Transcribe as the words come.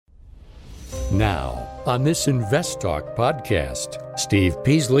Now, on this Invest Talk podcast, Steve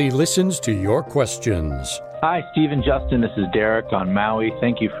Peasley listens to your questions. Hi, Steve and Justin. This is Derek on Maui.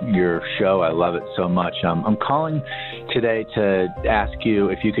 Thank you for your show. I love it so much. I'm calling today to ask you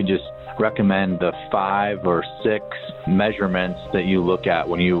if you could just recommend the 5 or 6 measurements that you look at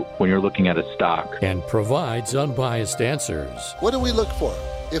when you're looking at a stock. And provides unbiased answers. What do we look for?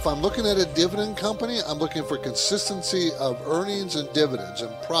 If I'm looking at a dividend company, I'm looking for consistency of earnings and dividends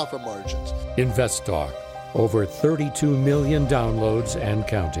and profit margins. Invest Talk. Over 32 million downloads and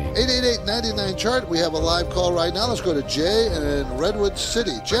counting. 888-99-CHART. We have a live call right now. Let's go to Jay in Redwood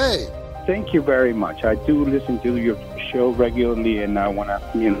City. Jay. Thank you very much. I do listen to your show regularly, and I want to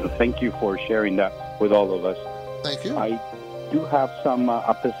thank you for sharing that with all of us. Thank you. I do have some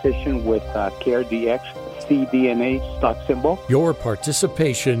opposition with CareDX, CDNA stock symbol. Your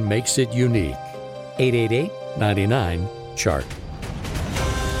participation makes it unique. 888-99-CHART.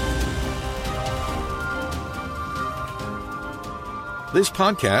 This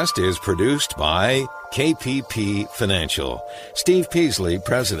podcast is produced by KPP Financial. Steve Peasley,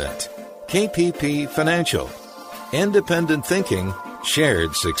 President. KPP Financial. Independent thinking,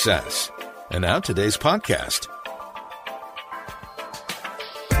 shared success. And now today's podcast.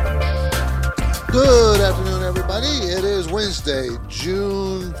 Good afternoon, everybody. It is Wednesday,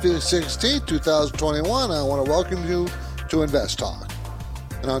 June 16th, 2021. I want to welcome you to Invest Talk.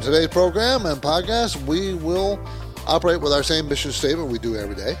 And on today's program and podcast, we will operate with our same mission statement we do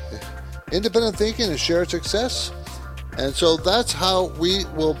every day. Independent thinking and shared success. And so that's how we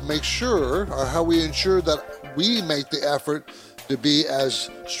will make sure, or how we ensure that we make the effort to be as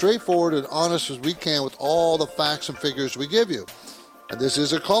straightforward and honest as we can with all the facts and figures we give you. And this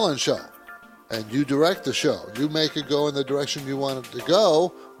is a call-in show. And you direct the show. You make it go in the direction you want it to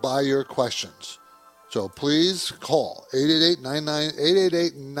go by your questions. So please call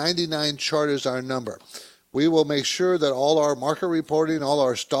 888-99-CHART is our number. We will make sure that all our market reporting, all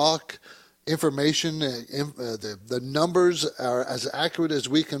our stock information, the numbers are as accurate as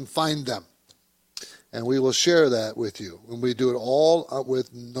we can find them. And we will share that with you. And we do it all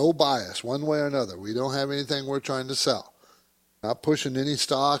with no bias, one way or another. We don't have anything we're trying to sell. Not pushing any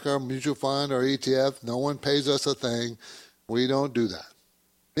stock or mutual fund or ETF. No one pays us a thing. We don't do that.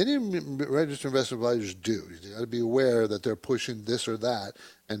 Many registered investment advisors do. You got to be aware that they're pushing this or that,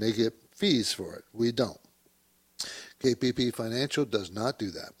 and they get fees for it. We don't. KPP Financial does not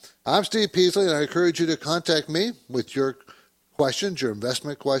do that. I'm Steve Peasley, and I encourage you to contact me with your questions, your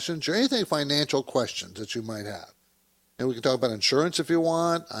investment questions, or anything financial questions that you might have. And we can talk about insurance if you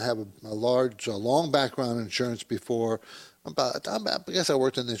want. I have a long background in insurance before. I guess I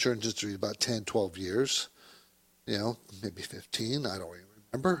worked in the insurance industry about 10, 12 years. Maybe 15. I don't even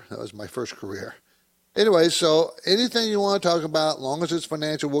remember. That was my first career. Anyway, so anything you want to talk about, as long as it's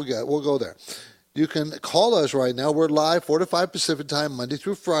financial, we'll go there. You can call us right now. We're live 4 to 5 Pacific time, Monday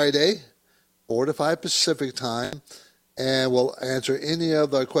through Friday, 4 to 5 Pacific time, and we'll answer any of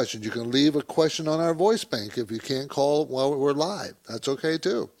the questions. You can leave a question on our voice bank if you can't call while we're live. That's okay,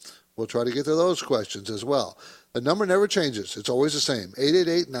 too. We'll try to get to those questions as well. The number never changes. It's always the same,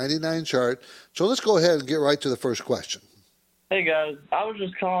 888-99-CHART. So let's go ahead and get right to the first question. Hey, guys. I was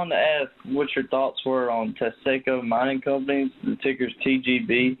just calling to ask what your thoughts were on Taseko Mining Company. The ticker's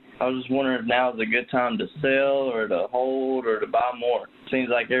TGB. I was just wondering if now is a good time to sell or to hold or to buy more. Seems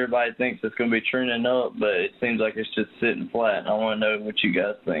like everybody thinks it's going to be trending up, but it seems like it's just sitting flat. I want to know what you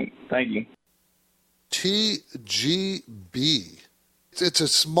guys think. Thank you. TGB. It's a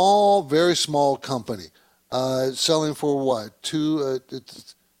small, very small company. Selling for what?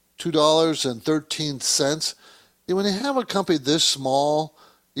 $2.13. When you have a company this small,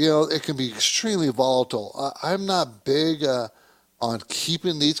 it can be extremely volatile. I'm not big on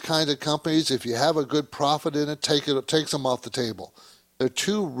keeping these kinds of companies. If you have a good profit in it, takes them off the table. They're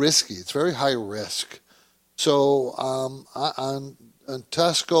too risky. It's very high risk. So on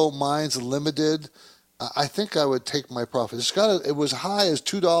Taseko Mines Limited, I think I would take my profit. It was high as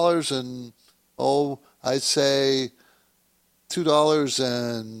 $2 and I'd say $2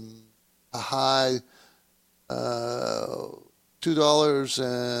 and a high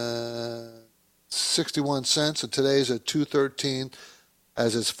 $2.61, and today's at $2.13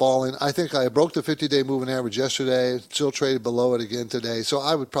 as it's falling. I think I broke the 50-day moving average yesterday, still traded below it again today, so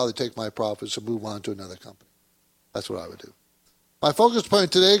I would probably take my profits and move on to another company. That's what I would do. My focus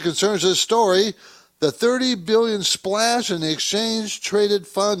point today concerns this story, the $30 billion splash in the exchange-traded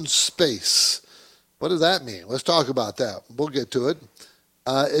fund space. What does that mean? Let's talk about that. We'll get to it.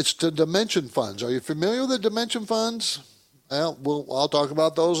 It's the Dimension funds. Are you familiar with the Dimension funds? Well, I'll talk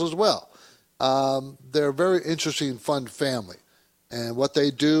about those as well. They're a very interesting fund family. And what they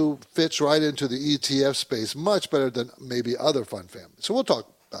do fits right into the ETF space much better than maybe other fund families. So we'll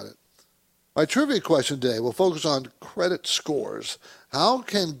talk about it. My trivia question today will focus on credit scores. How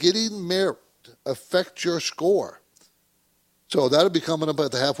can getting married affect your score? So that'll be coming up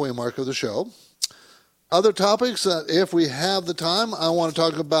at the halfway mark of the show. Other topics, if we have the time, I want to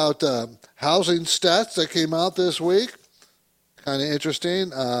talk about housing stats that came out this week. Kind of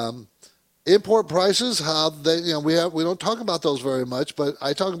interesting. Import prices, how they, we don't talk about those very much, but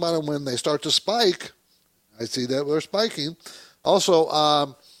I talk about them when they start to spike. I see that we're spiking.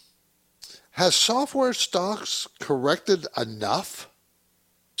 Also, has software stocks corrected enough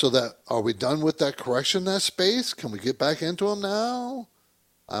so that are we done with that correction in that space? Can we get back into them now?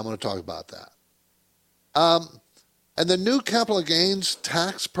 I'm going to talk about that. And the new capital gains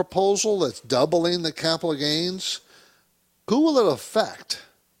tax proposal that's doubling the capital gains, who will it affect?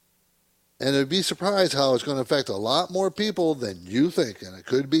 And it'd be surprised how it's going to affect a lot more people than you think, and it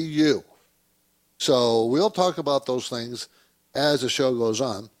could be you. So we'll talk about those things as the show goes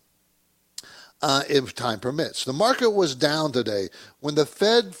on, if time permits. The market was down today when the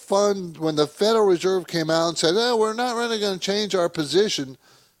Federal Reserve came out and said, we're not really going to change our position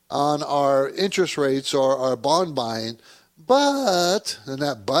on our interest rates or our bond buying, but, and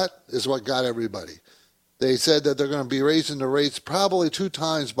that but is what got everybody. They said that they're going to be raising the rates probably 2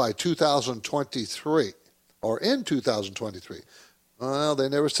 times by 2023 or in 2023. Well, they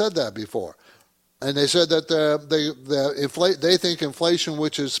never said that before. And they said that they think inflation,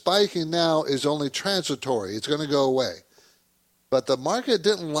 which is spiking now, is only transitory. It's going to go away. But the market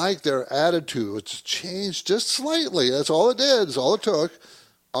didn't like their attitude. It's changed just slightly. That's all it did. That's all it took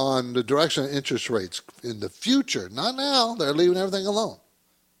on the direction of interest rates in the future. Not now. They're leaving everything alone.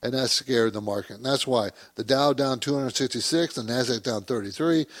 And that scared the market. And that's why the Dow down 266, the NASDAQ down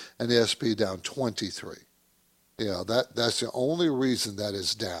 33, and the S&P down 23. That's the only reason that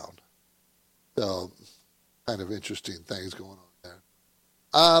is down. So, kind of interesting things going on there.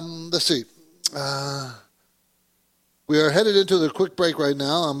 Let's see. We are headed into the quick break right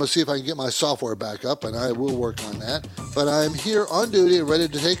now. I'm going to see if I can get my software back up, and I will work on that. But I'm here on duty and ready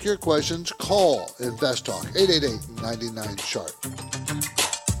to take your questions. Call Invest Talk, 888-99-CHART.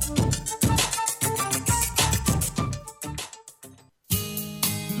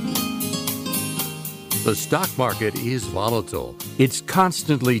 The stock market is volatile. It's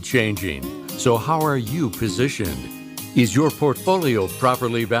constantly changing. So how are you positioned? Is your portfolio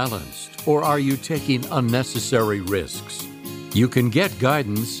properly balanced, or are you taking unnecessary risks? You can get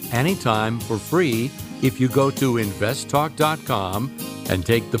guidance anytime for free if you go to investtalk.com and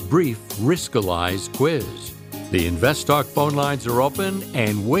take the brief Riskalyze quiz. The InvestTalk phone lines are open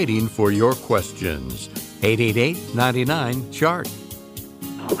and waiting for your questions. 888-99-CHART.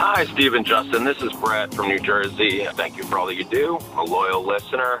 Hi, Steve and Justin. This is Brett from New Jersey. Thank you for all that you do. I'm a loyal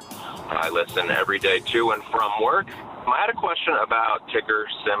listener. I listen every day to and from work. I had a question about ticker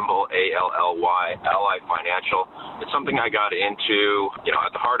symbol ALLY, Ally Financial. It's something I got into,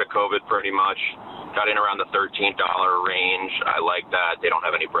 at the heart of COVID pretty much. Got in around the $13 range. I like that. They don't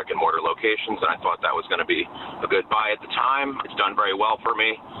have any brick and mortar locations, and I thought that was going to be a good buy at the time. It's done very well for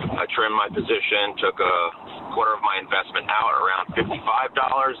me. I trimmed my position, took a quarter of my investment out around $55,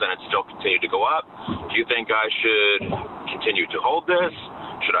 and it still continued to go up. Do you think I should continue to hold this?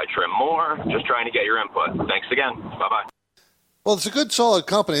 Should I trim more? Just trying to get your input. Thanks again. Bye-bye. Well, it's a good, solid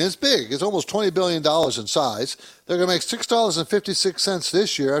company. It's big. It's almost $20 billion in size. They're going to make $6.56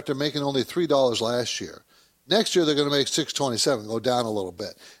 this year after making only $3 last year. Next year, they're going to make $6.27, go down a little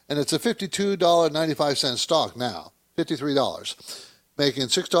bit. And it's a $52.95 stock now, $53, making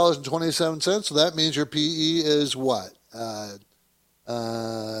 $6.27. So that means your PE is what?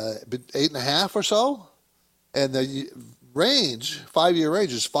 8.5 or so? And the range, 5-year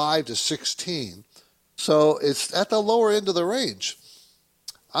range, is 5 to 16. So it's at the lower end of the range.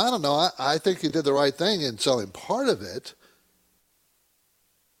 I don't know. I think you did the right thing in selling part of it.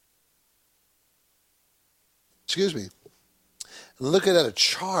 Excuse me. Looking at a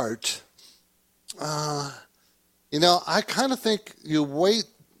chart, I kind of think you wait.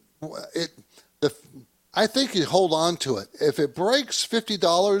 I think you hold on to it. If it breaks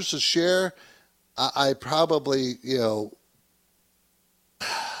 $50 a share, I probably,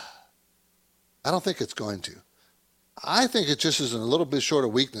 I don't think it's going to. I think it just is in a little bit short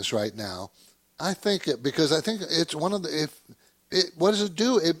of weakness right now. Because I think it's one of the, what does it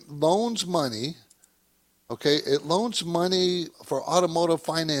do? It loans money, okay? It loans money for automotive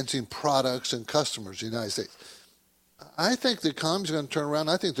financing products and customers in the United States. I think the economy's going to turn around.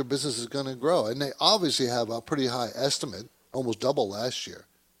 I think their business is going to grow. And they obviously have a pretty high estimate, almost double last year.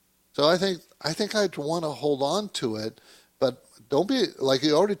 So I think I'd want to hold on to it. but don't be like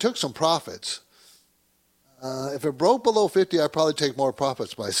you already took some profits. If it broke below 50, I'd probably take more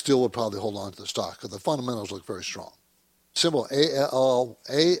profits, but I still would probably hold on to the stock because the fundamentals look very strong. Symbol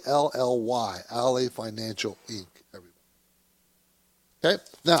ALLY, Ally Financial Inc. Everybody. Okay,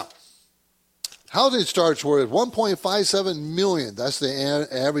 now, housing starts were at 1.57 million. That's the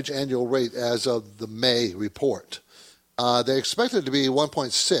average annual rate as of the May report. They expected it to be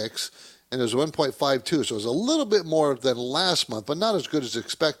 1.6, and it was 1.52, so it was a little bit more than last month, but not as good as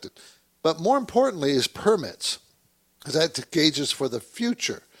expected. But more importantly is permits, because that gauges for the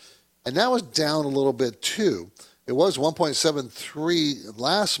future. And that was down a little bit too. It was 1.73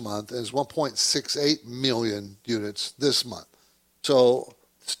 last month, and it's 1.68 million units this month. So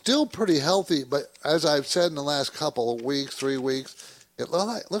still pretty healthy, but as I've said in the last couple of weeks, 3 weeks, it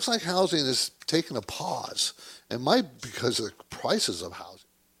looks like housing is taking a pause. It might be because of the prices of housing,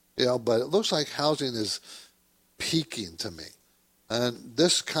 but it looks like housing is peaking to me. And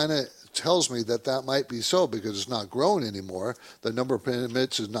this kind of tells me that might be so because it's not growing anymore. The number of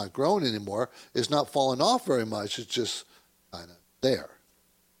permits is not growing anymore. It's not falling off very much. It's just kind of there.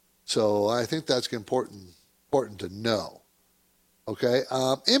 So I think that's important to know. Okay.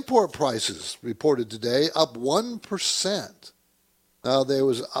 Import prices reported today up 1%. Now there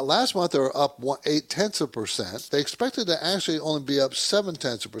was last month they were up 0.8%. They expected to actually only be up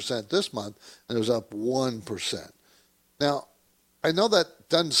 0.7% this month, and it was up 1%. Now I know that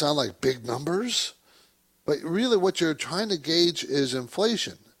doesn't sound like big numbers, but really what you're trying to gauge is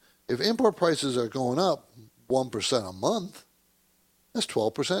inflation. If import prices are going up 1% a month, that's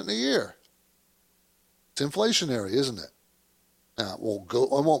 12% in a year. It's inflationary, isn't it? Now, it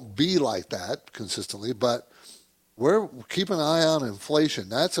won't be like that consistently, but we're keeping an eye on inflation.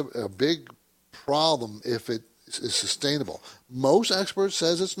 That's a big problem if it is sustainable. Most experts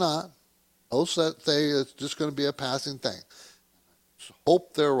says it's not. Most say it's just going to be a passing thing.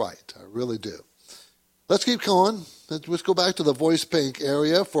 Hope they're right. I really do. Let's keep going. Let's go back to the voice bank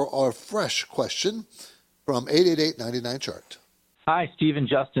area for our fresh question from 888-99-CHART. Hi, Steve and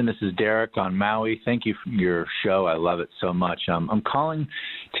Justin. This is Derek on Maui. Thank you for your show. I love it so much. I'm calling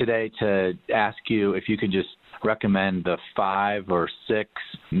today to ask you if you could just recommend the 5 or 6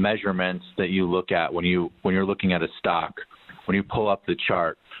 measurements that you look at when you're looking at a stock. When you pull up the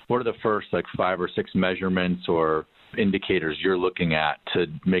chart, what are the first 5 or 6 measurements or indicators you're looking at to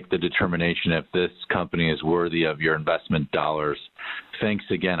make the determination if this company is worthy of your investment dollars? Thanks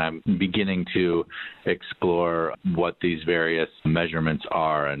again. I'm beginning to explore what these various measurements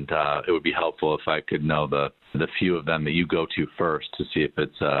are, and it would be helpful if I could know the few of them that you go to first to see if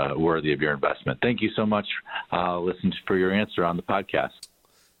it's worthy of your investment. Thank you so much. Listen for your answer on the podcast.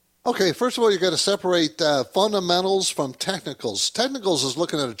 Okay, first of all, you got to separate fundamentals from technicals. Technicals is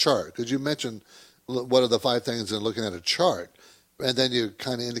looking at a chart, because you mentioned what are the 5 things in looking at a chart, and then you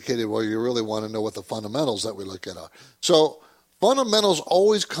kind of indicated, well, you really want to know what the fundamentals that we look at are. So fundamentals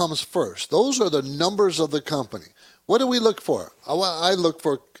always comes first. Those are the numbers of the company. What do we look for? I look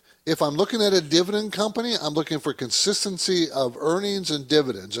for, if I'm looking at a dividend company, I'm looking for consistency of earnings and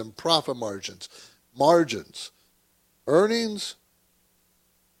dividends and profit margins. Earnings,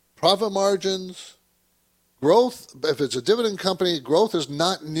 profit margins, growth. If it's a dividend company, growth is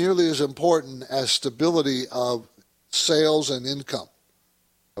not nearly as important as stability of sales and income.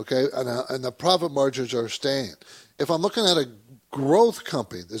 Okay, and the profit margins are staying. If I'm looking at a growth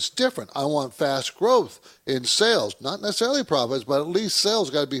company, it's different. I want fast growth in sales, not necessarily profits, but at least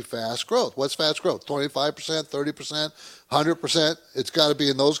sales got to be fast growth. What's fast growth? 25%, 30%, 100%. It's got to be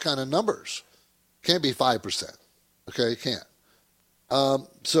in those kind of numbers. Can't be 5%. Okay, it can't.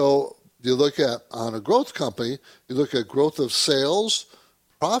 So you look at, on a growth company, you look at growth of sales,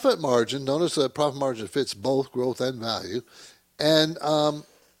 profit margin. Notice that profit margin fits both growth and value, and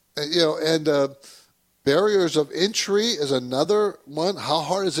barriers of entry is another one. How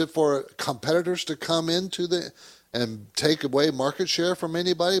hard is it for competitors to come into and take away market share from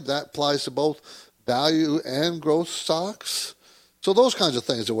anybody? That applies to both value and growth stocks. So those kinds of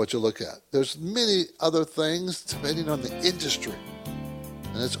things are what you look at. There's many other things depending on the industry.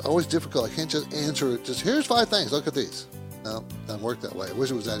 And it's always difficult. I can't just answer it. Just here's 5 things. Look at these. No, it doesn't work that way. I wish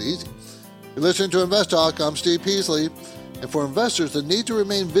it was that easy. You're listening to Invest Talk. I'm Steve Peasley. And for investors, the need to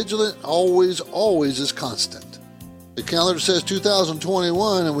remain vigilant always is constant. The calendar says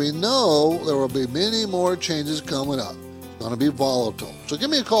 2021, and we know there will be many more changes coming up. It's going to be volatile. So give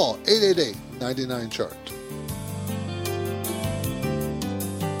me a call, 888-99-CHART.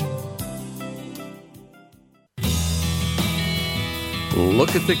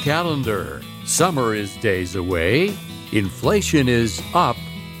 Look at the calendar. Summer is days away. Inflation is up.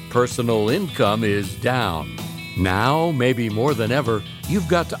 Personal income is down. Now, maybe more than ever, you've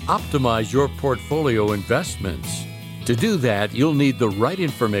got to optimize your portfolio investments. To do that, you'll need the right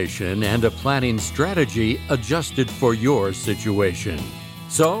information and a planning strategy adjusted for your situation.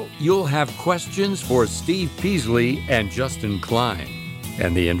 So, you'll have questions for Steve Peasley and Justin Klein.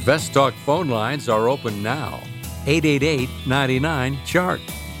 And the InvestTalk phone lines are open now. 888-99-CHART.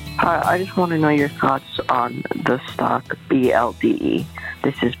 Hi, I just want to know your thoughts on the stock BLDE.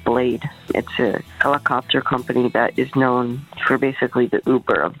 This is Blade. It's a helicopter company that is known for basically the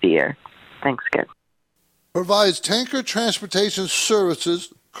Uber of the air. Thanks, guys. Provides tanker transportation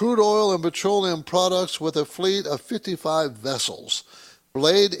services, crude oil and petroleum products with a fleet of 55 vessels.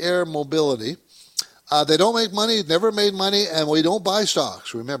 Blade Air Mobility. They don't make money, never made money, and we don't buy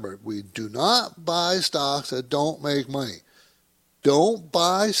stocks. Remember, we do not buy stocks that don't make money. Don't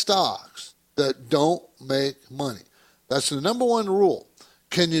buy stocks that don't make money. That's the number one rule.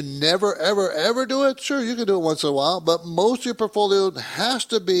 Can you never, ever, ever do it? Sure, you can do it once in a while, but most of your portfolio has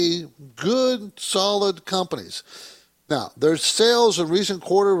to be good, solid companies. Now, their sales in recent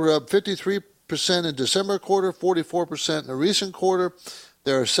quarter were up 53% in December quarter, 44% in the recent quarter.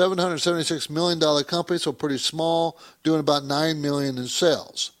 They're a $776 million company, so pretty small, doing about $9 million in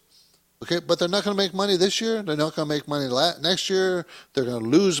sales. Okay, but they're not going to make money this year. They're not going to make money next year. They're going to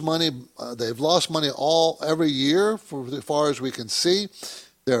lose money. They've lost money every year, for as far as we can see.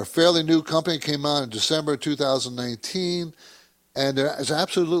 They're a fairly new company. Came out in December 2019, and there is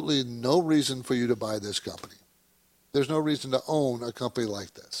absolutely no reason for you to buy this company. There's no reason to own a company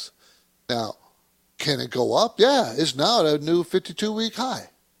like this. Now, can it go up? Yeah, it's now at a new 52-week high.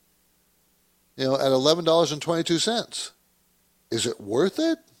 At $11.22. Is it worth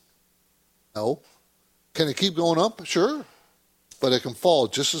it? No. Can it keep going up? Sure. But it can fall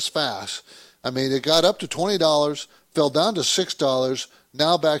just as fast. I mean, it got up to $20, fell down to $6,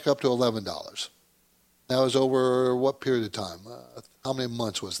 now back up to $11. That was over what period of time? How many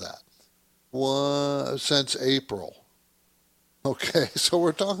months was that? Since April. Okay, so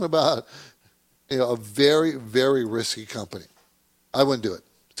we're talking about a very, very risky company. I wouldn't do it.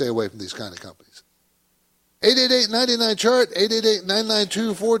 Stay away from these kind of companies. 888-99-CHART,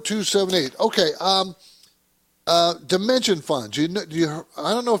 888-992-4278. Okay, Dimension funds. I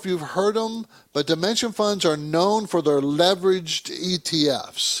don't know if you've heard them, but Dimension funds are known for their leveraged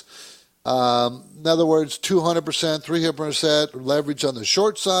ETFs. In other words, 200%, 300% leverage on the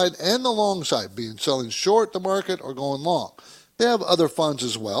short side and the long side, being selling short the market or going long. They have other funds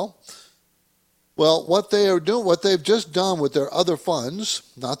as well. Well, what they are doing, what they've just done with their other funds,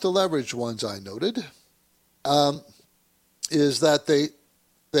 not the leveraged ones I noted, is that they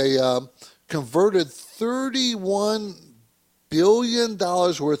converted $31 billion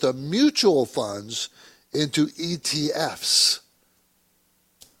worth of mutual funds into ETFs.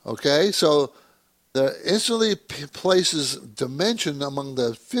 Okay, so that instantly places Dimension among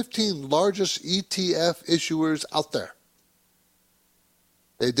the 15 largest ETF issuers out there.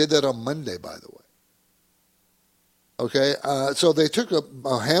 They did that on Monday, by the way. Okay, so they took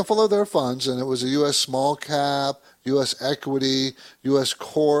a handful of their funds, and it was a U.S. small cap, U.S. equity, U.S.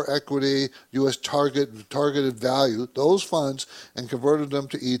 core equity, U.S. targeted value, those funds, and converted them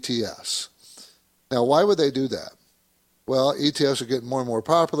to ETFs. Now, why would they do that? Well, ETFs are getting more and more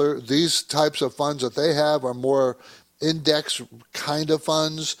popular. These types of funds that they have are more index kind of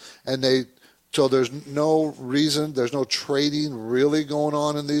funds, and so there's no reason, there's no trading really going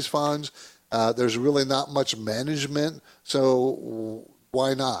on in these funds. There's really not much management, so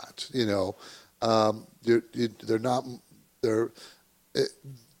why not?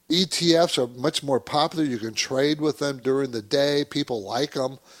 ETFs are much more popular. You can trade with them during the day. People like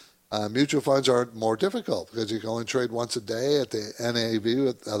them. Mutual funds are more difficult because you can only trade once a day at the NAV,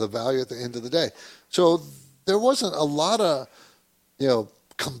 the value at the end of the day. So there wasn't a lot of,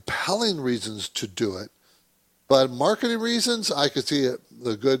 compelling reasons to do it. But marketing reasons, I could see a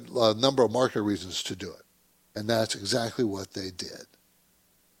good number of market reasons to do it. And that's exactly what they did.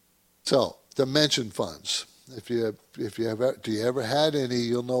 So, Dimension funds. Do you ever had any,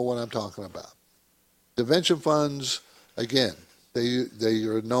 you'll know what I'm talking about. Dimension funds, again, they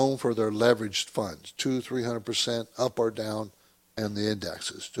are known for their leveraged funds, 200-300% up or down, and the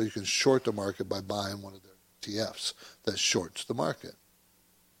indexes. So you can short the market by buying one of their ETFs that shorts the market.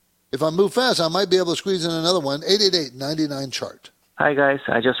 If I move fast, I might be able to squeeze in another one. 888-99-CHART. Hi, guys.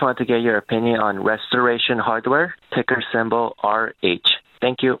 I just want to get your opinion on Restoration Hardware, ticker symbol RH.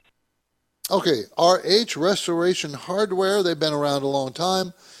 Thank you. Okay, RH, Restoration Hardware. They've been around a long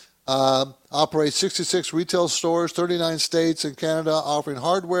time. Operate 66 retail stores, 39 states in Canada, offering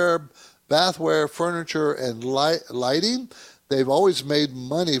hardware, bathware, furniture, and lighting. They've always made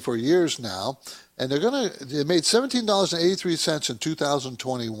money for years now. And they made $17.83 in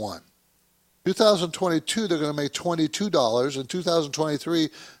 2021. 2022, they're going to make $22. In 2023,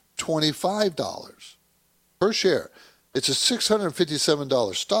 $25 per share. It's a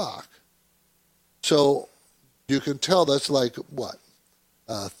 $657 stock. So you can tell that's like, what,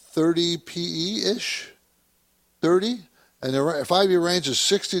 30 PE-ish? 30? And the 5-year range is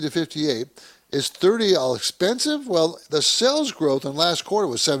 60 to 58. Is 30 all expensive? Well, the sales growth in last quarter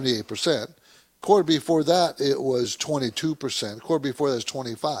was 78%. Quarter before that, it was 22%. Quarter before that was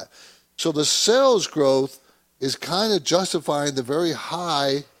 25%. So the sales growth is kind of justifying the very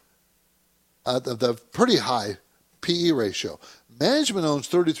high, the pretty high PE ratio. Management owns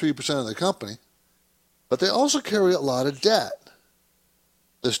 33% of the company, but they also carry a lot of debt.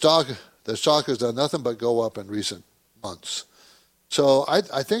 The stock has done nothing but go up in recent months. So I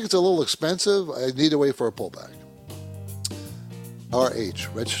think it's a little expensive. I need to wait for a pullback. RH,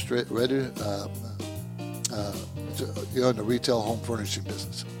 you're in the retail home furnishing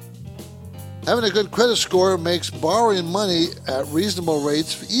business. Having a good credit score makes borrowing money at reasonable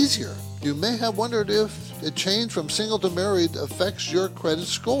rates easier. You may have wondered if a change from single to married affects your credit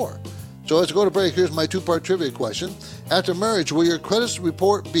score. So let's go to break. Here's my two-part trivia question. After marriage, will your credit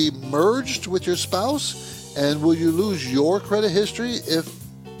report be merged with your spouse? And will you lose your credit history if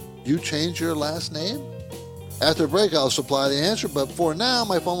you change your last name? After break, I'll supply the answer. But for now,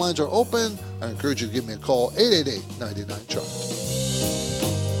 my phone lines are open. I encourage you to give me a call, 888-99-CHART.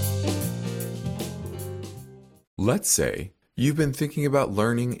 Let's say you've been thinking about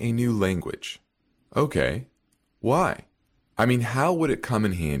learning a new language. Okay, why? I mean, how would it come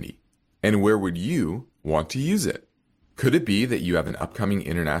in handy? And where would you want to use it? Could it be that you have an upcoming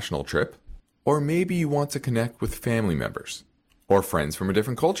international trip? Or maybe you want to connect with family members or friends from a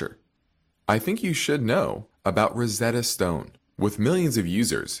different culture. I think you should know about Rosetta Stone. With millions of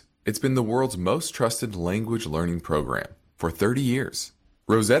users, it's been the world's most trusted language learning program for 30 years.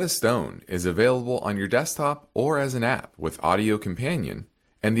 Rosetta Stone is available on your desktop or as an app with Audio Companion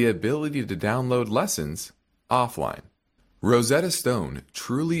and the ability to download lessons offline. Rosetta Stone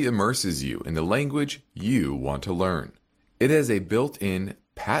truly immerses you in the language you want to learn. It has a built-in,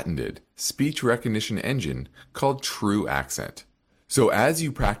 patented speech recognition engine called True Accent. So as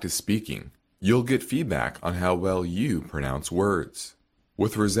you practice speaking, you'll get feedback on how well you pronounce words.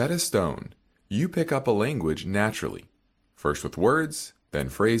 With Rosetta Stone, you pick up a language naturally, first with words, then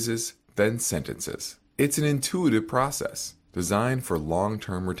phrases, then sentences. It's an intuitive process designed for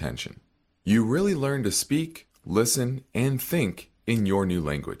long-term retention. You really learn to speak, listen, and think in your new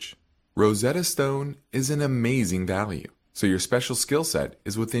language. Rosetta Stone is an amazing value, so your special skill set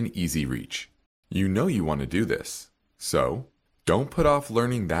is within easy reach. You know you want to do this, so don't put off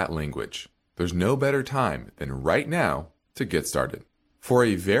learning that language. There's no better time than right now to get started. For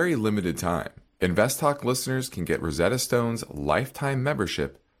a very limited time, InvestTalk listeners can get Rosetta Stone's lifetime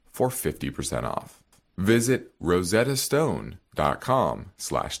membership for 50% off. Visit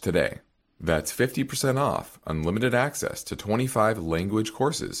rosettastone.com/today. That's 50% off unlimited access to 25 language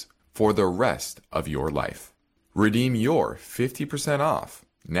courses for the rest of your life. Redeem your 50% off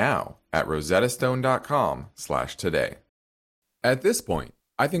now at rosettastone.com/today. At this point,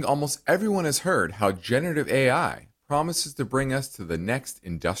 I think almost everyone has heard how generative AI promises to bring us to the next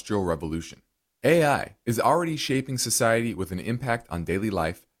industrial revolution. AI is already shaping society with an impact on daily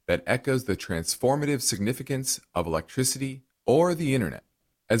life that echoes the transformative significance of electricity or the internet.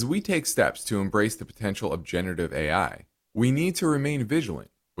 As we take steps to embrace the potential of generative AI, we need to remain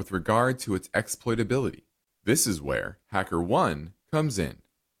vigilant with regard to its exploitability. This is where HackerOne comes in.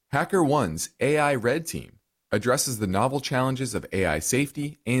 HackerOne's AI Red Team addresses the novel challenges of AI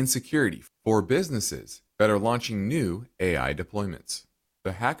safety and security for businesses that are launching new AI deployments.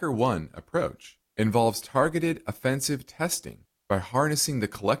 The HackerOne approach involves targeted offensive testing by harnessing the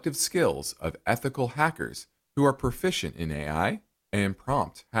collective skills of ethical hackers who are proficient in AI and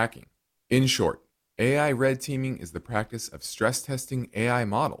prompt hacking. In short, AI red teaming is the practice of stress testing AI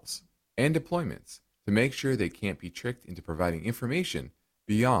models and deployments to make sure they can't be tricked into providing information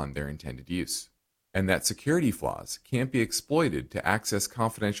beyond their intended use, and that security flaws can't be exploited to access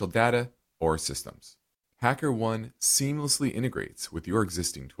confidential data or systems. HackerOne seamlessly integrates with your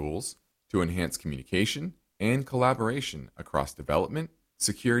existing tools to enhance communication and collaboration across development,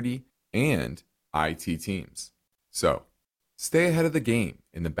 security, and IT teams. So, stay ahead of the game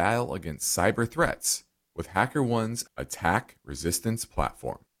in the battle against cyber threats with HackerOne's attack resistance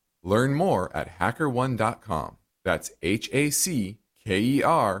platform. Learn more at hackerone.com. That's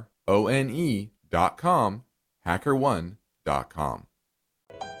HackerOne.com, hackerone.com.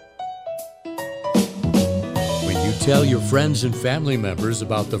 When you you tell your friends and family members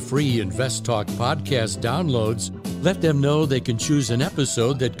about the free Invest Talk podcast downloads, let them know they can choose an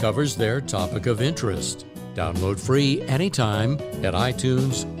episode that covers their topic of interest. Download free anytime at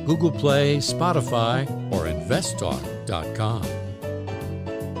iTunes, Google Play, Spotify, or investtalk.com.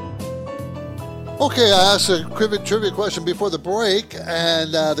 Okay, I asked a trivia question before the break,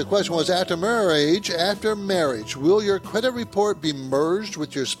 and the question was, after marriage, will your credit report be merged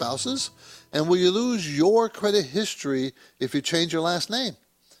with your spouse's? And will you lose your credit history if you change your last name?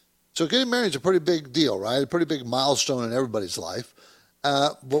 So getting married is a pretty big deal, right? A pretty big milestone in everybody's life.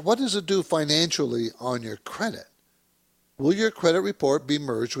 But what does it do financially on your credit? Will your credit report be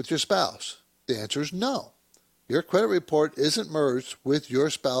merged with your spouse? The answer is no. Your credit report isn't merged with your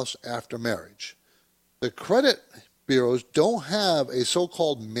spouse after marriage. The credit bureaus don't have a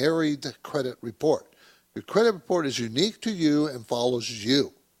so-called married credit report. Your credit report is unique to you and follows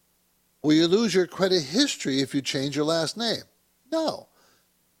you. Will you lose your credit history if you change your last name? No.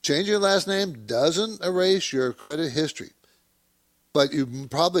 Changing your last name doesn't erase your credit history. But you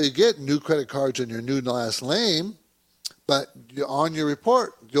probably get new credit cards in your new last name, but on your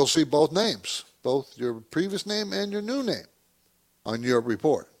report, you'll see both names, both your previous name and your new name on your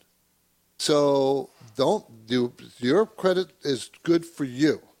report. So your credit is good for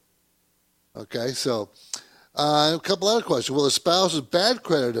you. Okay, so a couple other questions. Will a spouse's bad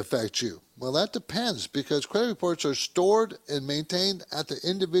credit affect you? Well, that depends, because credit reports are stored and maintained at the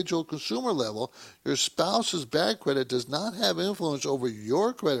individual consumer level. Your spouse's bad credit does not have influence over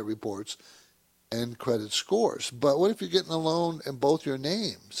your credit reports and credit scores. But what if you're getting a loan in both your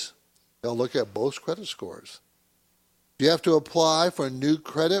names? They'll look at both credit scores. Do you have to apply for new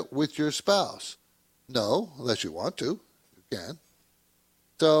credit with your spouse? No, unless you want to. You can.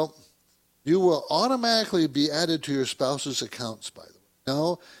 So you will automatically be added to your spouse's accounts, by the way.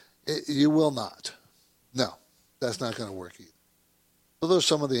 No, you will not. No, that's not going to work either. So those are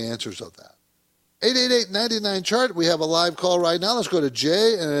some of the answers of that. 888-99-CHART. We have a live call right now. Let's go to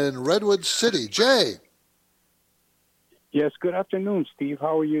Jay in Redwood City. Jay. Yes, good afternoon, Steve.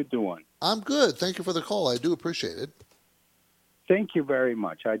 How are you doing? I'm good. Thank you for the call. I do appreciate it. Thank you very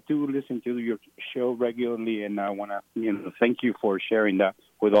much. I do listen to your show regularly, and I want to thank you for sharing that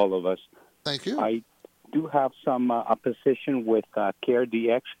with all of us. Thank you. I do have some opposition with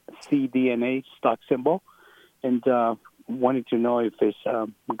CareDX, CDNA stock symbol, and wanted to know if it's a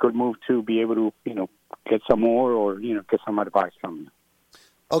good move to be able to, get some more or, get some advice from you.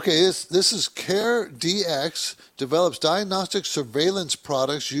 Okay, this is CareDX, develops diagnostic surveillance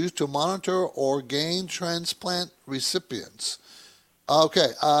products used to monitor organ transplant recipients. Okay,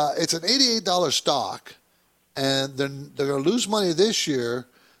 it's an $88 stock, and they're going to lose money this year.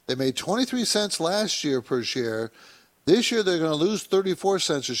 They made 23 cents last year per share. This year they're going to lose 34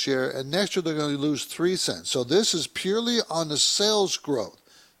 cents a share, and next year they're going to lose 3 cents. So this is purely on the sales growth,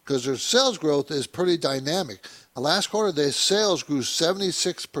 because their sales growth is pretty dynamic. The last quarter, their sales grew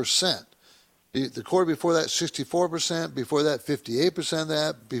 76%. The quarter before that, 64%. Before that, 58% of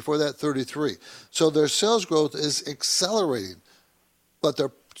that. Before that, 33%. So their sales growth is accelerating, but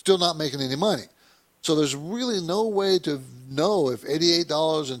they're still not making any money. So there's really no way to know if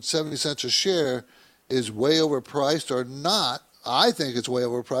 $88.70 a share is way overpriced or not. I think it's way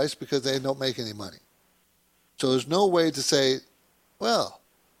overpriced because they don't make any money. So there's no way to say, well,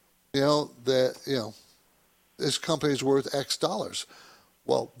 this company is worth X dollars.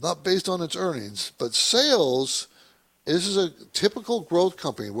 Well, not based on its earnings, but sales. This is a typical growth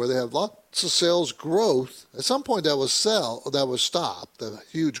company where they have lots of sales growth. At some point that was stopped, the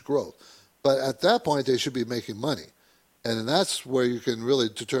huge growth. But at that point, they should be making money. And that's where you can really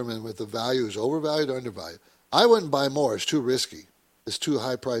determine if the value is overvalued or undervalued. I wouldn't buy more. It's too risky. It's too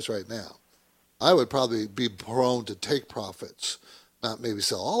high price right now. I would probably be prone to take profits. Not maybe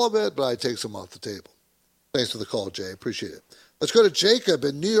sell all of it, but I'd take some off the table. Thanks for the call, Jay. Appreciate it. Let's go to Jacob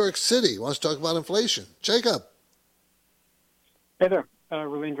in New York City. Wants to talk about inflation. Jacob. Hey there.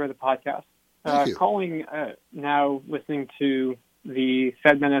 Really enjoy the podcast. Thank you. Calling now, listening to the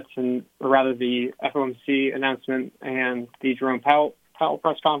Fed minutes, or rather the FOMC announcement and the Jerome Powell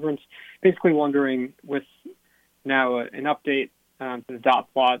press conference. Basically wondering, with now an update to the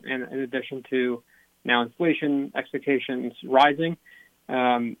dot plot, and in addition to now inflation expectations rising,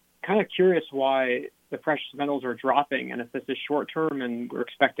 kind of curious why the precious metals are dropping, and if this is short-term and we're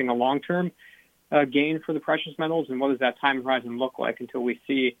expecting a long-term gain for the precious metals, and what does that time horizon look like until we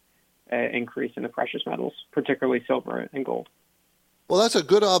see an increase in the precious metals, particularly silver and gold? Well, that's a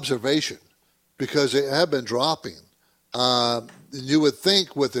good observation because they have been dropping. You would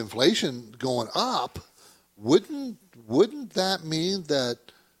think with inflation going up, wouldn't that mean that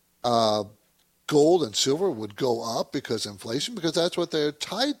gold and silver would go up because inflation, because that's what they're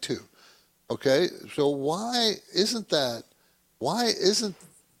tied to. Okay, so why isn't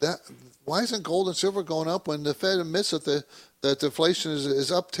gold and silver going up when the Fed admits that inflation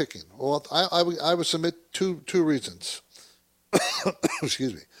is upticking? Well, I would submit two reasons.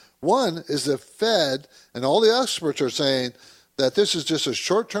 Excuse me. One is the Fed and all the experts are saying that this is just a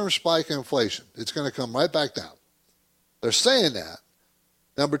short-term spike in inflation. It's going to come right back down. They're saying that.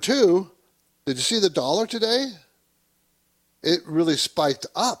 Number two, did you see the dollar today? It really spiked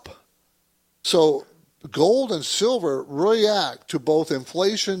up. So gold and silver react to both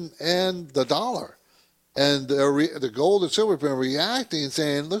inflation and the dollar. And the gold and silver have been reacting,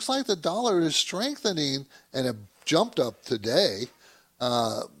 saying, looks like the dollar is strengthening, and it jumped up today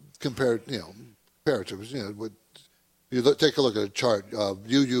compared to, take a look at a chart of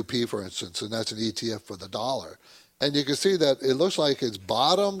UUP, for instance, and that's an ETF for the dollar. And you can see that it looks like it's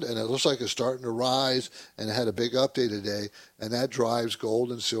bottomed, and it looks like it's starting to rise, and it had a big update today, and that drives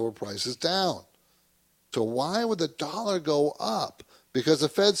gold and silver prices down. So why would the dollar go up? Because the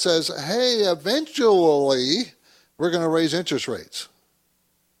Fed says, hey, eventually we're going to raise interest rates.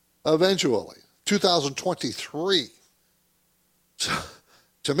 Eventually. 2023. So,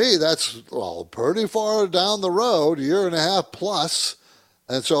 to me, that's, pretty far down the road, a year and a half plus.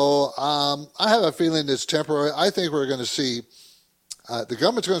 And so I have a feeling it's temporary. I think we're going to see the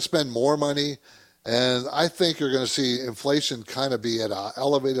government's going to spend more money, and I think you're going to see inflation kind of be at an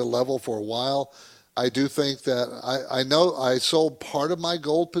elevated level for a while. I do think that I know I sold part of my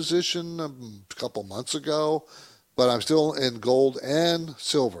gold position a couple months ago, but I'm still in gold and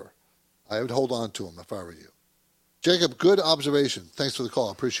silver. I would hold on to them if I were you. Jacob, good observation. Thanks for the call.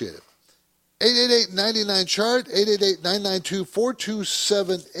 I appreciate it. 888-99-CHART,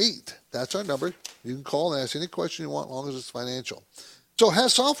 888-992-4278. That's our number. You can call and ask any question you want as long as it's financial. So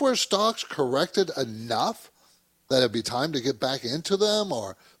has software stocks corrected enough that it'd be time to get back into them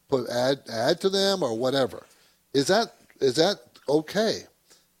or add to them or whatever? Is that okay?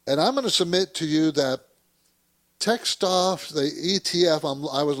 And I'm going to submit to you that TechStock, the ETF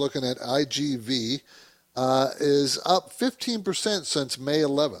I was looking at, IGV, is up 15% since May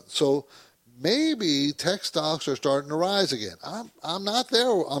 11th. So maybe tech stocks are starting to rise again. I'm not there.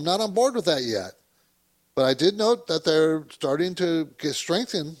 I'm not on board with that yet. But I did note that they're starting to get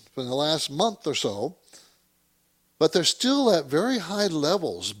strengthened for the last month or so. But they're still at very high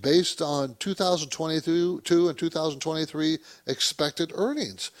levels based on 2022 and 2023 expected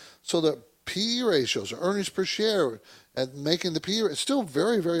earnings. So the PE ratios, earnings per share, and making the PE, it's still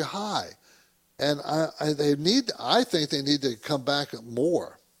very, very high. And I think they need to come back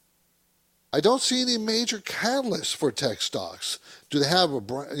more. I don't see any major catalysts for tech stocks. Do they have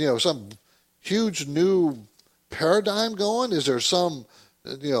some huge new paradigm going? Is there some,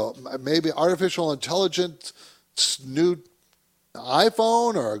 maybe artificial intelligence new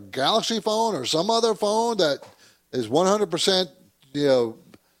iPhone or Galaxy phone or some other phone that is 100%,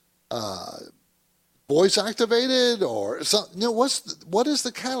 voice activated or something? What is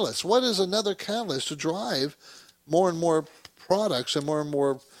the catalyst? What is another catalyst to drive more and more products and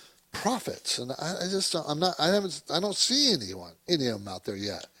more profits? And I don't see any of them out there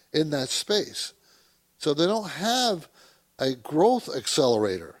yet in that space. So they don't have a growth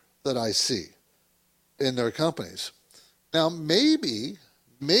accelerator that I see in their companies. Now, maybe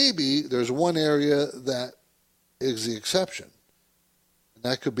there's one area that is the exception, and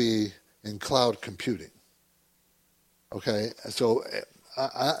that could be in cloud computing. Okay, so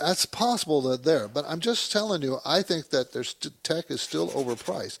that's possible that there, but I'm just telling you, I think that tech is still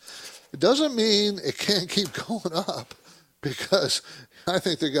overpriced. It doesn't mean it can't keep going up, because I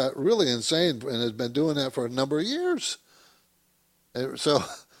think they got really insane and has been doing that for a number of years. And so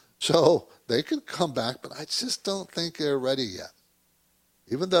they could come back, but I just don't think they're ready yet.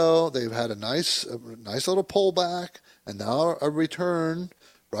 Even though they've had a nice little pullback and now a return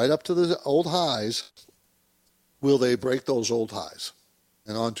right up to the old highs, will they break those old highs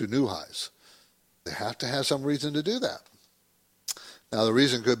and onto new highs? They have to have some reason to do that. Now, the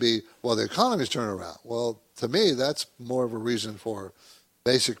reason could be, the economy's turning around. Well, to me, that's more of a reason for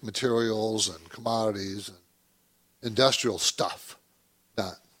basic materials and commodities and industrial stuff,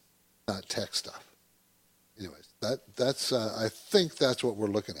 not tech stuff. Anyways, that's I think that's what we're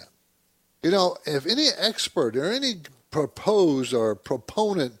looking at. If any expert or any proposed or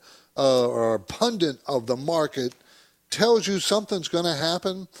proponent or pundit of the market tells you something's going to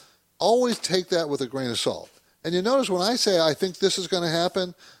happen, always take that with a grain of salt. And you notice when I say I think this is going to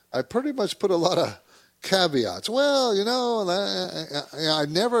happen, I pretty much put a lot of caveats. Well, I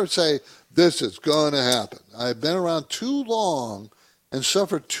never say this is going to happen. I've been around too long and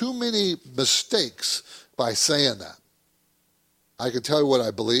suffer too many mistakes by saying that. I can tell you what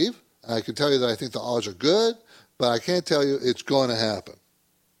I believe. I can tell you that I think the odds are good, but I can't tell you it's going to happen.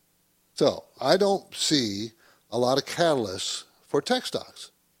 So I don't see a lot of catalysts for tech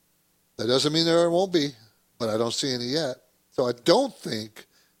stocks. That doesn't mean there won't be, but I don't see any yet. So I don't think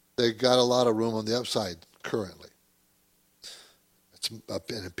they got a lot of room on the upside currently. It's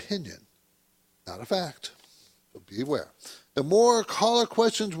an opinion, not a fact. So beware. The more caller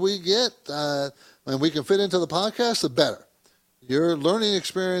questions we get and we can fit into the podcast, the better. Your learning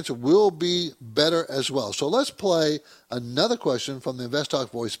experience will be better as well. So let's play another question from the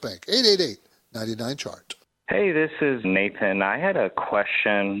InvestTalk Voice Bank. 888-99-CHART. Hey, this is Nathan. I had a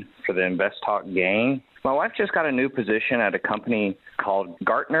question for the InvestTalk gang. My wife just got a new position at a company called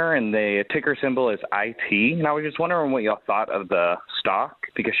Gartner, and the ticker symbol is IT. And I was just wondering what y'all thought of the stock,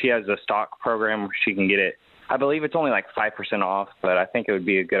 because she has a stock program where she can get it. I believe it's only like 5% off, but I think it would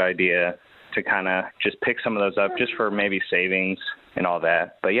be a good idea to kind of just pick some of those up just for maybe savings and all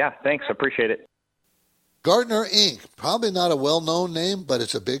that. But yeah, thanks. I appreciate it. Gartner, Inc., probably not a well-known name, but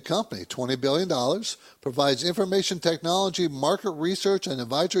it's a big company. $20 billion, provides information technology, market research, and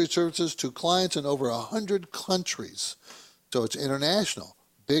advisory services to clients in over 100 countries. So it's international,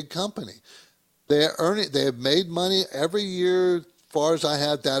 big company. They have made money every year as far as I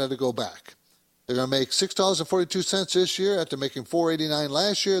have data to go back. They're going to make $6.42 this year after making $4.89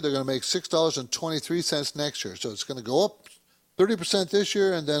 last year. They're going to make $6.23 next year. So it's going to go up 30% this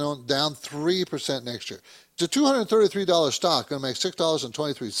year and then down 3% next year. It's a $233 stock, going to make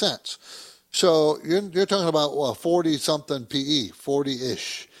 $6.23. So you're talking about 40-something PE,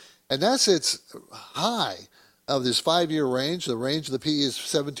 40-ish. And that's its high of this 5-year range. The range of the PE is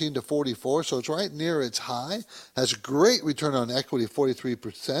 17 to 44, so it's right near its high. Has a great return on equity,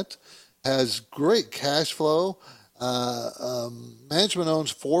 43%. Has great cash flow. Management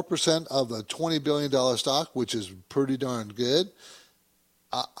owns 4% of the $20 billion stock, which is pretty darn good.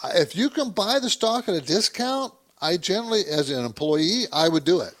 If you can buy the stock at a discount, I generally, as an employee, I would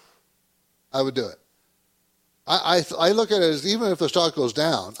do it. I would do it. I look at it as, even if the stock goes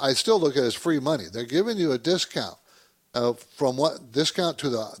down, I still look at it as free money. They're giving you a discount. From what discount to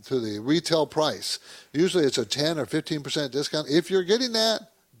the retail price. Usually it's a 10 or 15% discount. If you're getting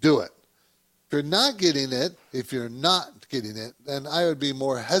that, do it. If you're not getting it, then I would be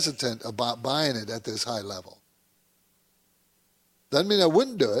more hesitant about buying it at this high level. Doesn't mean I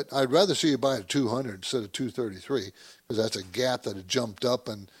wouldn't do it. I'd rather see you buy it at 200 instead of 233, because that's a gap that had jumped up,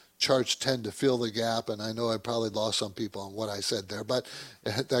 and charts tend to fill the gap. And I know I probably lost some people on what I said there, but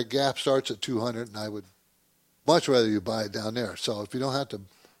that gap starts at 200, and I would much rather you buy it down there. So if you don't have to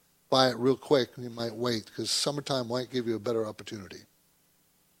buy it real quick, you might wait, because summertime might give you a better opportunity.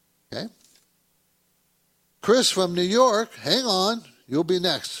 Okay? Chris from New York, hang on. You'll be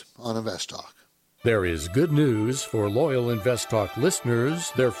next on InvestTalk. There is good news for loyal InvestTalk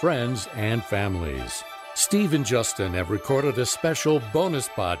listeners, their friends, and families. Steve and Justin have recorded a special bonus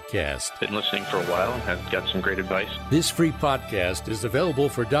podcast. Been listening for a while and have got some great advice. This free podcast is available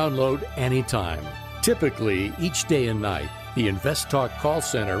for download anytime. Typically, each day and night, the InvestTalk call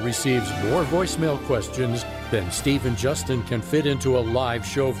center receives more voicemail questions than Steve and Justin can fit into a live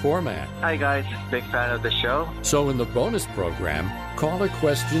show format. Hi guys, big fan of the show. So in the bonus program, caller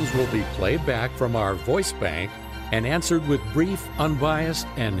questions will be played back from our voice bank and answered with brief, unbiased,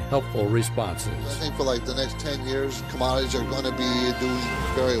 and helpful responses. I think for like the next 10 years, commodities are going to be doing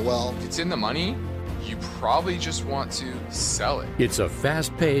very well. If it's in the money, you probably just want to sell it. It's a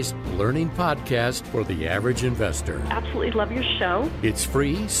fast-paced learning podcast for the average investor. Absolutely love your show. It's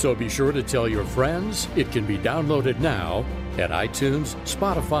free, so be sure to tell your friends. It can be downloaded now at iTunes,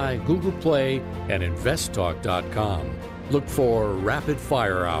 Spotify, Google Play, and investtalk.com. Look for Rapid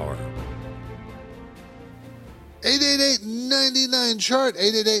Fire Hour. 888-99-CHART,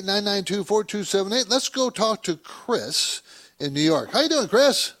 888-992-4278. Let's go talk to Chris in New York. How you doing,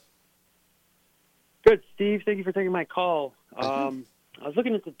 Chris? Good, Steve. Thank you for taking my call. I was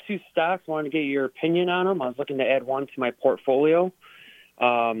looking at the two stocks. Wanted to get your opinion on them. I was looking to add one to my portfolio.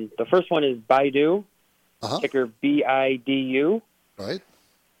 The first one is Baidu, ticker BIDU. Right.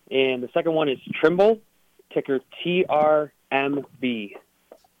 And the second one is Trimble, ticker TRMB.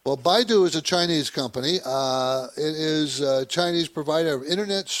 Well, Baidu is a Chinese company. It is a Chinese provider of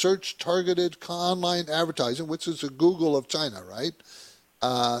internet search targeted online advertising, which is the Google of China, right?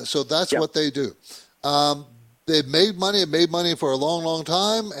 So that's what they do. They've made money for a long, long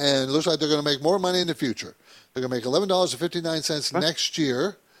time, and it looks like they're going to make more money in the future. They're going to make $11.59 next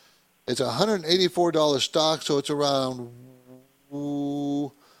year. It's a $184 stock, so it's around,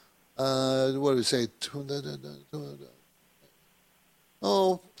 what do we say?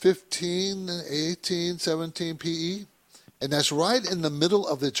 15, 18, 17 PE, and that's right in the middle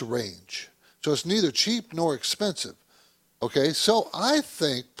of its range. So it's neither cheap nor expensive. Okay, so I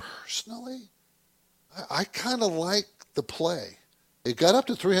think personally, I kind of like the play. It got up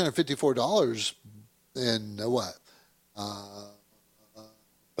to $354 in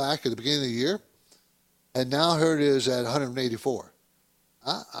back at the beginning of the year, and now here it is at $184.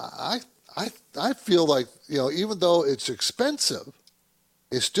 I feel like, even though it's expensive,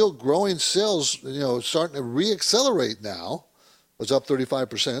 it's still growing sales. Starting to reaccelerate now. It was up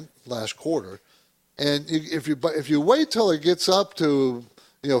 35% last quarter, and if you wait till it gets up to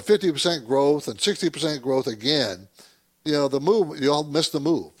 50% growth and 60% growth again, you'll miss the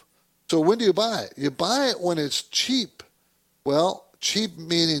move. So when do you buy it? You buy it when it's cheap. Well, cheap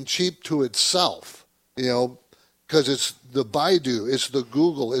meaning cheap to itself, because it's the Baidu, it's the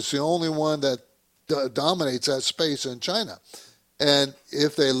Google, it's the only one that dominates that space in China. And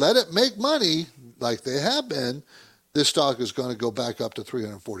if they let it make money, like they have been, this stock is going to go back up to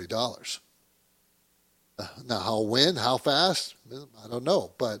 $340. Now, how fast? I don't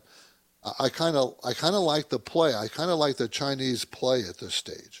know, but I kind of like the play. I kind of like the Chinese play at this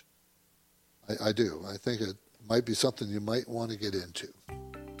stage. I do. I think it might be something you might want to get into.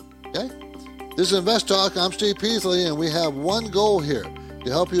 Okay? This is Invest Talk. I'm Steve Peasley, and we have one goal here, to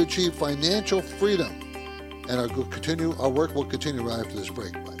help you achieve financial freedom. And our work will continue right after this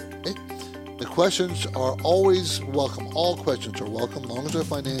break, by the way. The questions are always welcome. All questions are welcome, as long as they're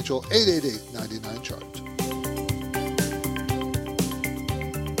financial. 888-99-CHART.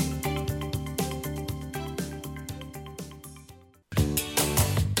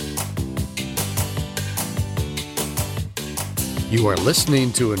 You are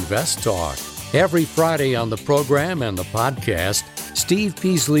listening to Invest Talk. Every Friday on the program and the podcast, Steve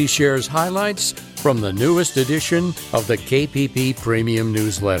Peasley shares highlights from the newest edition of the KPP Premium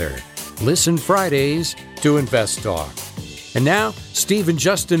Newsletter. Listen Fridays to Invest Talk. And now, Steve and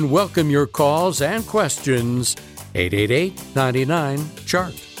Justin welcome your calls and questions.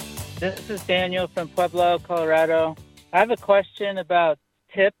 888-99-CHART. This is Daniel from Pueblo, Colorado. I have a question about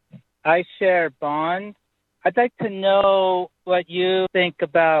TIP iShare bonds. I'd like to know what you think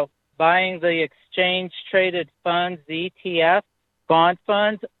about buying the exchange-traded funds, the ETF bond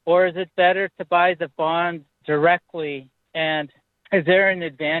funds, or is it better to buy the bonds directly? And is there an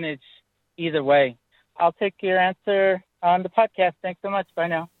advantage either way? I'll take your answer on the podcast. Thanks so much. Bye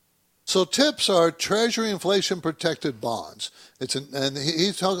now. So TIPS are Treasury inflation-protected bonds. And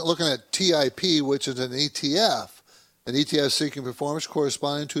he's looking at TIP, which is an ETF. An ETF seeking performance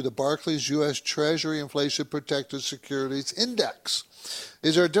corresponding to the Barclays U.S. Treasury Inflation-Protected Securities Index.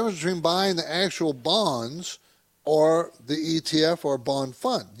 Is there a difference between buying the actual bonds or the ETF or bond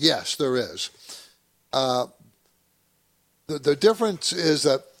fund? Yes, there is. The difference is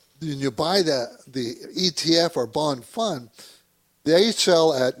that when you buy the ETF or bond fund, they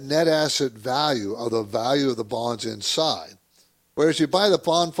sell at net asset value, or the value of the bonds inside. Whereas you buy the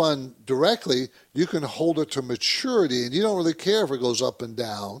bond fund directly, you can hold it to maturity, and you don't really care if it goes up and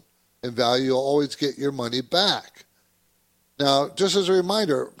down in value. You'll always get your money back. Now, just as a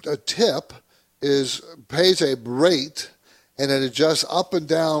reminder, a TIP pays a rate, and it adjusts up and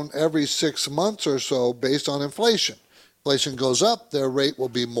down every 6 months or so based on inflation. Inflation goes up, their rate will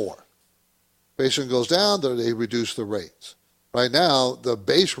be more. Inflation goes down, they reduce the rates. Right now, the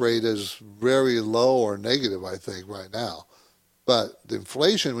base rate is very low or negative, I think, right now. But the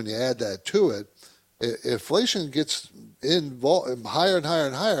inflation, when you add that to it, inflation gets involved higher and higher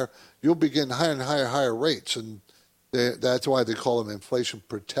and higher, you'll be getting higher and higher rates. And that's why they call them inflation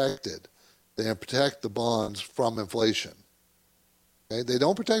protected. They protect the bonds from inflation. Okay? They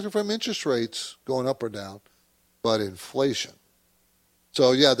don't protect it from interest rates going up or down, but inflation.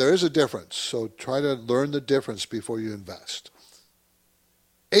 So, yeah, there is a difference. So try to learn the difference before you invest.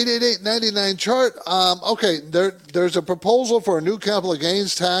 888-99-CHART. Okay, there's a proposal for a new capital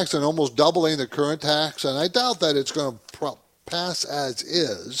gains tax and almost doubling the current tax, and I doubt that it's going to pass as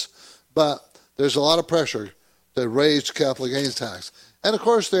is, but there's a lot of pressure to raise capital gains tax. And, of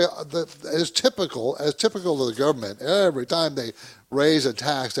course, as typical of the government, every time they raise a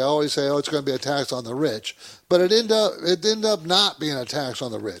tax, they always say, it's going to be a tax on the rich, but it ended up not being a tax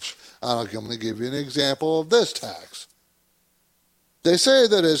on the rich. I'm going to give you an example of this tax. They say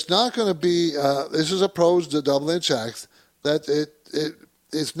that it's not going to be, this is opposed to doubling tax, that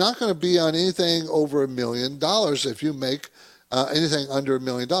it's not going to be on anything over $1 million if you make anything under $1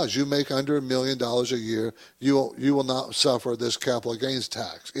 million. You make under $1 million a year, you will not suffer this capital gains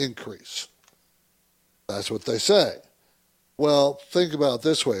tax increase. That's what they say. Well, think about it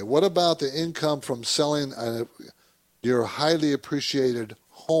this way. What about the income from selling your highly appreciated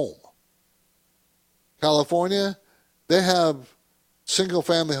home. California, they have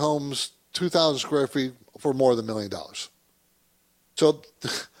single-family homes, 2,000 square feet for more than $1 million. So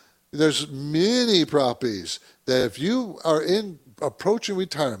there's many properties that if you are approaching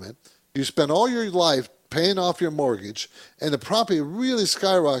retirement, you spend all your life paying off your mortgage, and the property really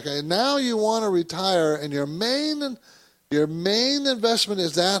skyrocketed, and now you want to retire, and your main investment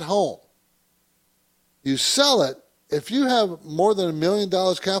is that home. You sell it. If you have more than $1 million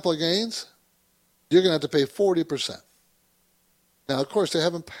capital gains, you're going to have to pay 40%. Now, of course, they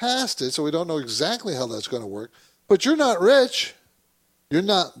haven't passed it, so we don't know exactly how that's going to work. But you're not rich. You're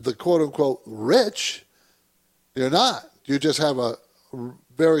not the quote-unquote rich. You're not. You just have a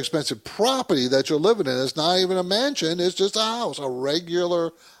very expensive property that you're living in. It's not even a mansion. It's just a house, a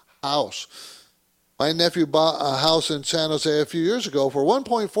regular house. My nephew bought a house in San Jose a few years ago for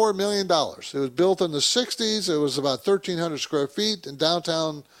 $1.4 million. It was built in the 60s. It was about 1,300 square feet in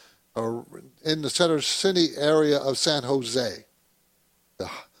downtown, or in the center city area of San Jose,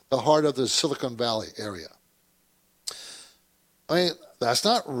 the heart of the Silicon Valley area. I mean, that's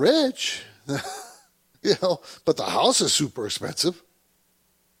not rich, but the house is super expensive.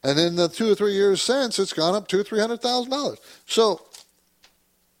 And in the 2 or 3 years since, it's gone up $200,000 to $300,000. So,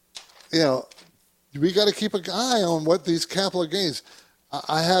 we got to keep an eye on what these capital gains.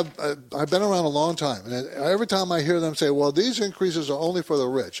 I've been around a long time, and every time I hear them say, well, these increases are only for the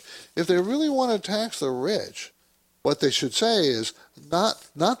rich. If they really want to tax the rich, what they should say is not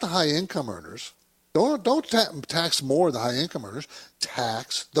the high income earners. Don't tax more the high income earners.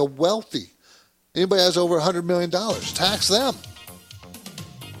 Tax the wealthy. Anybody has over $100 million, tax them.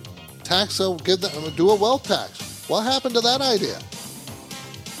 Do a wealth tax. What happened to that idea?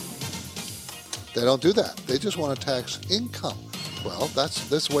 They don't do that. They just want to tax income. Well, that's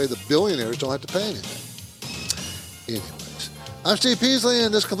this way the billionaires don't have to pay anything. Anyways, I'm Steve Peasley,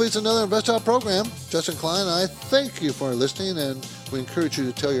 and this completes another Invest Talk program. Justin Klein, I thank you for listening, and we encourage you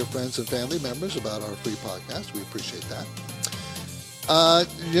to tell your friends and family members about our free podcast. We appreciate that.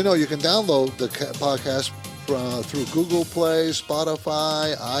 You can download the podcast through Google Play,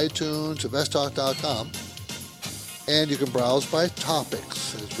 Spotify, iTunes, investtalk.com, and you can browse by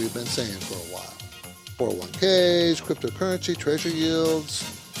topics, as we've been saying for a while. 401ks, cryptocurrency, treasury yields,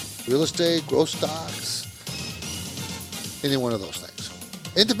 real estate, growth stocks, any one of those things.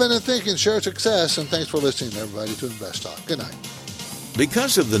 Independent thinking, share success, and thanks for listening, everybody, to Invest Talk. Good night.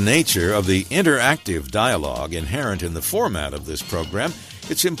 Because of the nature of the interactive dialogue inherent in the format of this program,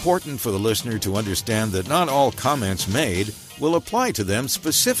 it's important for the listener to understand that not all comments made will apply to them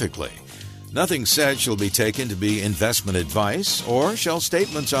specifically. Nothing said shall be taken to be investment advice, or shall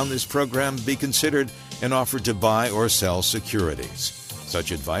statements on this program be considered an offer to buy or sell securities.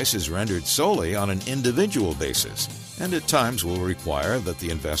 Such advice is rendered solely on an individual basis, and at times will require that the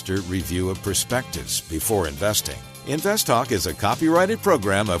investor review a prospectus before investing. Invest Talk is a copyrighted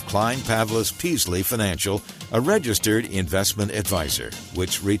program of Klein Pavlis Peasley Financial, a registered investment advisor,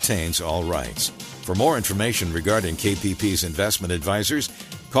 which retains all rights. For more information regarding KPP's investment advisors,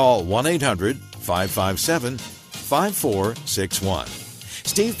 call 1-800-557-5461.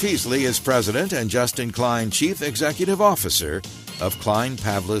 Steve Peasley is President and Justin Klein Chief Executive Officer of Klein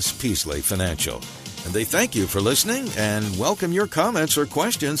Pavlis Peasley Financial. And they thank you for listening and welcome your comments or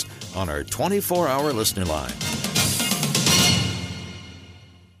questions on our 24-hour listener line.